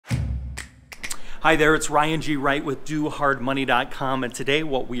Hi there, it's Ryan G. Wright with DoHardMoney.com, and today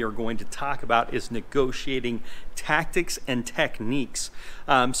what we are going to talk about is negotiating tactics and techniques.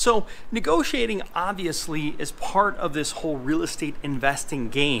 So negotiating obviously is part of this whole real estate investing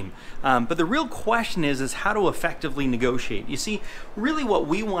game, but the real question is how to effectively negotiate. You see, really what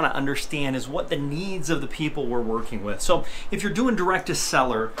we want to understand is what the needs of the people we're working with. So if you're doing direct to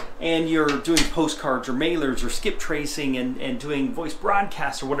seller and you're doing postcards or mailers or skip tracing and doing voice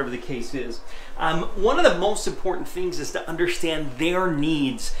broadcasts or whatever the case is, one of the most important things is to understand their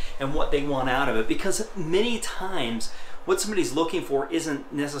needs and what they want out of it, because many times what somebody's looking for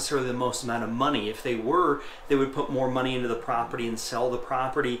isn't necessarily the most amount of money. If they were, they would put more money into the property and sell the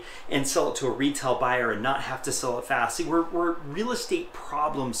property and sell it to a retail buyer and not have to sell it fast. See, we're real estate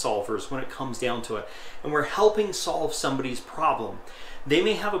problem solvers when it comes down to it, and we're helping solve somebody's problem. They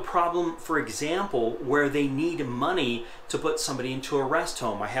may have a problem, for example, where they need money to put somebody into a rest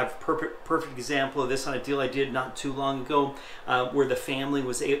home. I have a perfect example of this on a deal I did not too long ago, where the family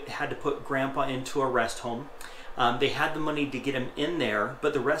had to put grandpa into a rest home. They had the money to get him in there,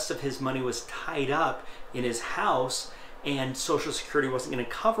 but the rest of his money was tied up in his house, and Social Security wasn't going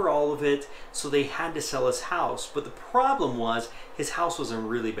to cover all of it, so they had to sell his house. But the problem was his house was in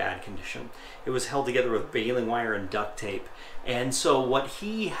really bad condition. It was held together with baling wire and duct tape. And so what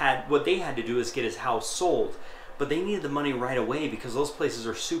they had to do is get his house sold. But they needed the money right away because those places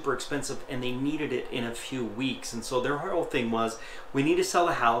are super expensive and they needed it in a few weeks. And so their whole thing was, we need to sell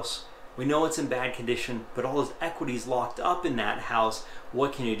the house. We know it's in bad condition, but all his equity is locked up in that house.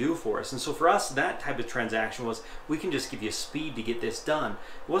 What can you do for us? And so for us, that type of transaction was, we can just give you speed to get this done.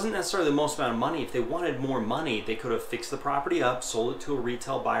 It wasn't necessarily the most amount of money. If they wanted more money, they could have fixed the property up, sold it to a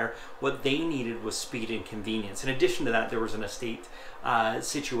retail buyer. What they needed was speed and convenience. In addition to that, there was an estate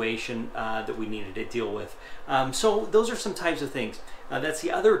situation that we needed to deal with. So those are some types of things. That's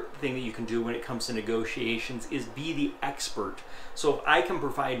the other thing that you can do when it comes to negotiations, is be the expert. So if I can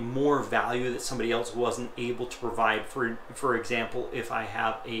provide more value that somebody else wasn't able to provide, for example, if I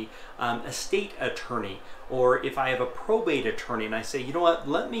have a estate attorney, or if I have a probate attorney and I say, you know what,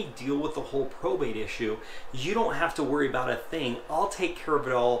 let me deal with the whole probate issue. You don't have to worry about a thing. I'll take care of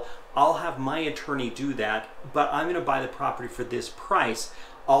it all. I'll have my attorney do that, but I'm going to buy the property for this price.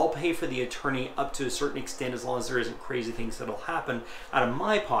 I'll pay for the attorney up to a certain extent, as long as there isn't crazy things that'll happen out of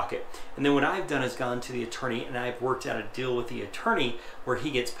my pocket. And then what I've done is gone to the attorney and I've worked out a deal with the attorney where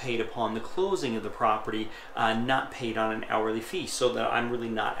he gets paid upon the closing of the property, not paid on an hourly fee, so that I'm really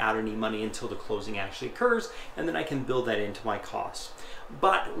not out any money until the closing actually occurs, and then I can build that into my costs.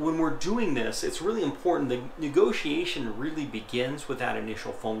 But when we're doing this, it's really important. The negotiation really begins with that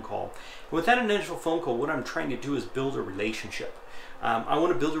initial phone call. With that initial phone call, what I'm trying to do is build a relationship. I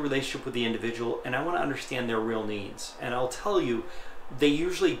want to build a relationship with the individual, and I want to understand their real needs. And I'll tell you, they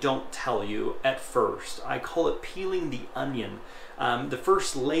usually don't tell you at first. I call it peeling the onion. The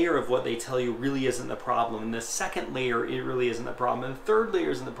first layer of what they tell you really isn't the problem, and the second layer, it really isn't the problem, and the third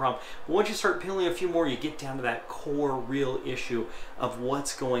layer isn't the problem. But once you start peeling a few more, you get down to that core real issue of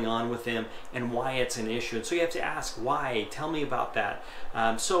what's going on with them and why it's an issue. And so you have to ask why. Tell me about that.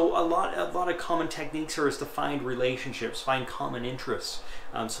 So a lot of common techniques are to find relationships, find common interests.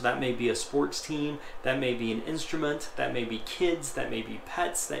 So that may be a sports team, that may be an instrument, that may be kids, that may be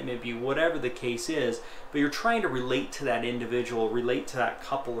pets, that may be whatever the case is, but you're trying to relate to that individual, relate to that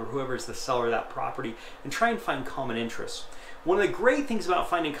couple or whoever's the seller of that property, and try and find common interests. One of the great things about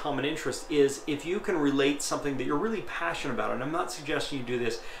finding common interests is if you can relate something that you're really passionate about, and I'm not suggesting you do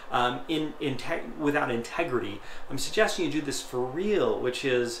this without integrity. I'm suggesting you do this for real, which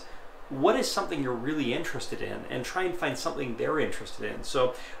is, what is something you're really interested in, and try and find something they're interested in.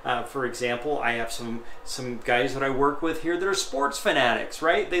 So for example, I have some guys that I work with here that are sports fanatics,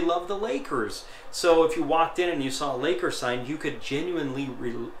 right? They love the Lakers. So if you walked in and you saw a Lakers sign, you could genuinely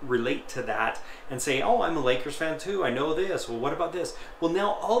relate to that and say, oh, I'm a Lakers fan too, I know this. Well, what about this? Well,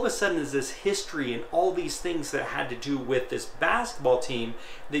 now all of a sudden there's this history and all these things that had to do with this basketball team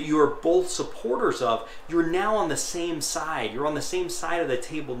that you are both supporters of. You're now on the same side. You're on the same side of the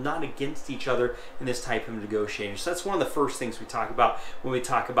table, not against each other in this type of negotiation. So that's one of the first things we talk about when we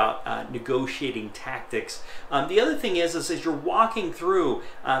talk about negotiating tactics. The other thing is as you're walking through,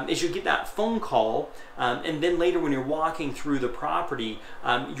 as you get that phone call, and then later when you're walking through the property,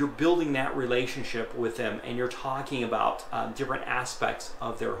 you're building that relationship with them, and you're talking about different aspects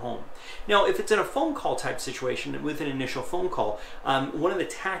of their home. Now, if it's in a phone call type situation with an initial phone call, one of the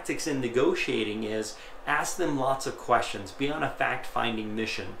tactics in negotiating is ask them lots of questions. Be on a fact-finding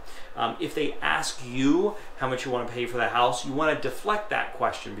mission. If they ask you how much you want to pay for the house, you want to deflect that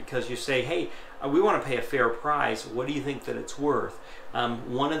question, because you say, hey, we want to pay a fair price. What do you think that it's worth?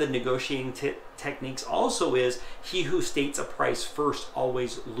 One of the negotiating techniques also is he who states a price first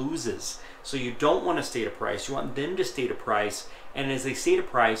always loses. So you don't want to state a price. You want them to state a price. And as they state a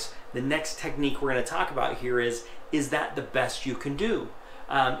price, the next technique we're going to talk about here is that the best you can do?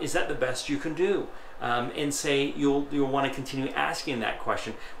 Is that the best you can do? And say you'll want to continue asking that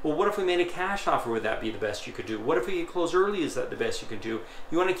question. Well, what if we made a cash offer? Would that be the best you could do? What if we could close early? Is that the best you can do?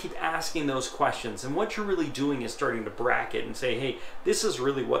 You want to keep asking those questions. And what you're really doing is starting to bracket and say, hey, this is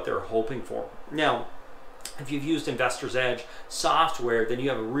really what they're hoping for. Now, if you've used Investor's Edge software, then you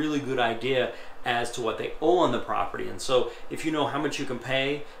have a really good idea as to what they owe on the property. And so if you know how much you can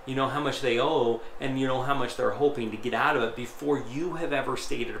pay, you know how much they owe, and you know how much they're hoping to get out of it before you have ever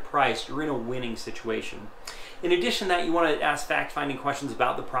stated a price, you're in a winning situation. In addition to that, you want to ask fact-finding questions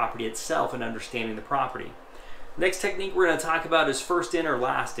about the property itself and understanding the property. Next technique we're going to talk about is first in or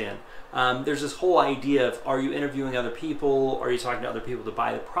last in. There's this whole idea of, are you interviewing other people? Are you talking to other people to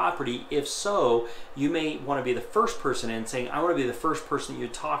buy the property? If so, you may want to be the first person in, saying, I want to be the first person you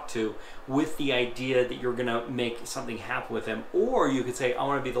talk to with the idea that you're going to make something happen with them. Or you could say, I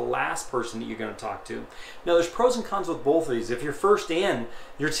want to be the last person that you're going to talk to. Now, there's pros and cons with both of these. If you're first in,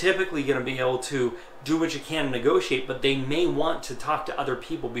 you're typically going to be able to do what you can to negotiate, but they may want to talk to other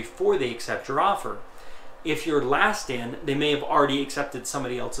people before they accept your offer. If you're last in, they may have already accepted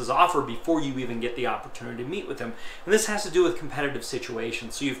somebody else's offer before you even get the opportunity to meet with them. And this has to do with competitive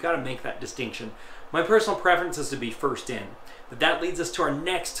situations, so you've got to make that distinction. My personal preference is to be first in. But that leads us to our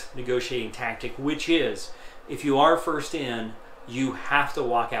next negotiating tactic, which is, if you are first in, you have to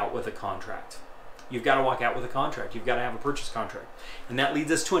walk out with a contract. You've got to walk out with a contract. You've got to have a purchase contract. And that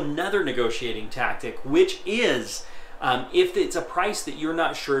leads us to another negotiating tactic, which is, if it's a price that you're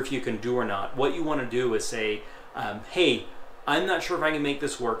not sure if you can do or not, what you want to do is say, hey, I'm not sure if I can make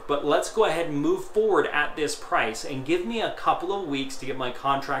this work, but let's go ahead and move forward at this price and give me a couple of weeks to get my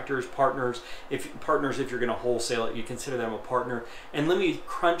contractors, partners, if you're going to wholesale it, you consider them a partner, and let me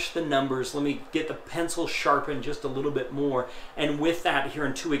crunch the numbers, let me get the pencil sharpened just a little bit more, and with that, here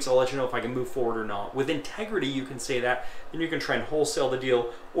in 2 weeks, I'll let you know if I can move forward or not. With integrity, you can say that, and you can try and wholesale the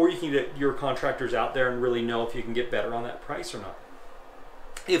deal, or you can get your contractors out there and really know if you can get better on that price or not.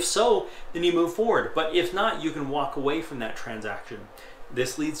 If so, then you move forward. But if not, you can walk away from that transaction.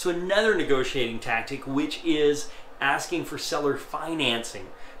 This leads to another negotiating tactic, which is asking for seller financing.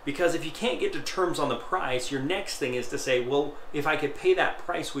 Because if you can't get to terms on the price, your next thing is to say, well, if I could pay that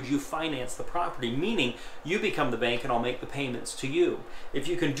price, would you finance the property? Meaning, you become the bank and I'll make the payments to you. If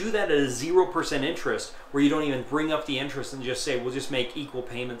you can do that at a 0% interest, where you don't even bring up the interest and just say, we'll just make equal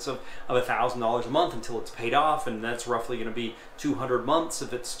payments of $1,000 a month until it's paid off, and that's roughly going to be 200 months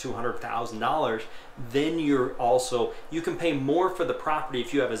if it's $200,000, then you can pay more for the property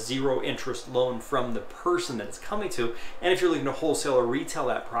if you have a 0 interest loan from the person that it's coming to. And if you're looking to wholesale or retail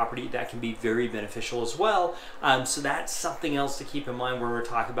that property, that can be very beneficial as well. So that's something else to keep in mind when we're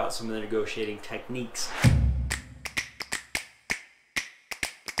talking about some of the negotiating techniques.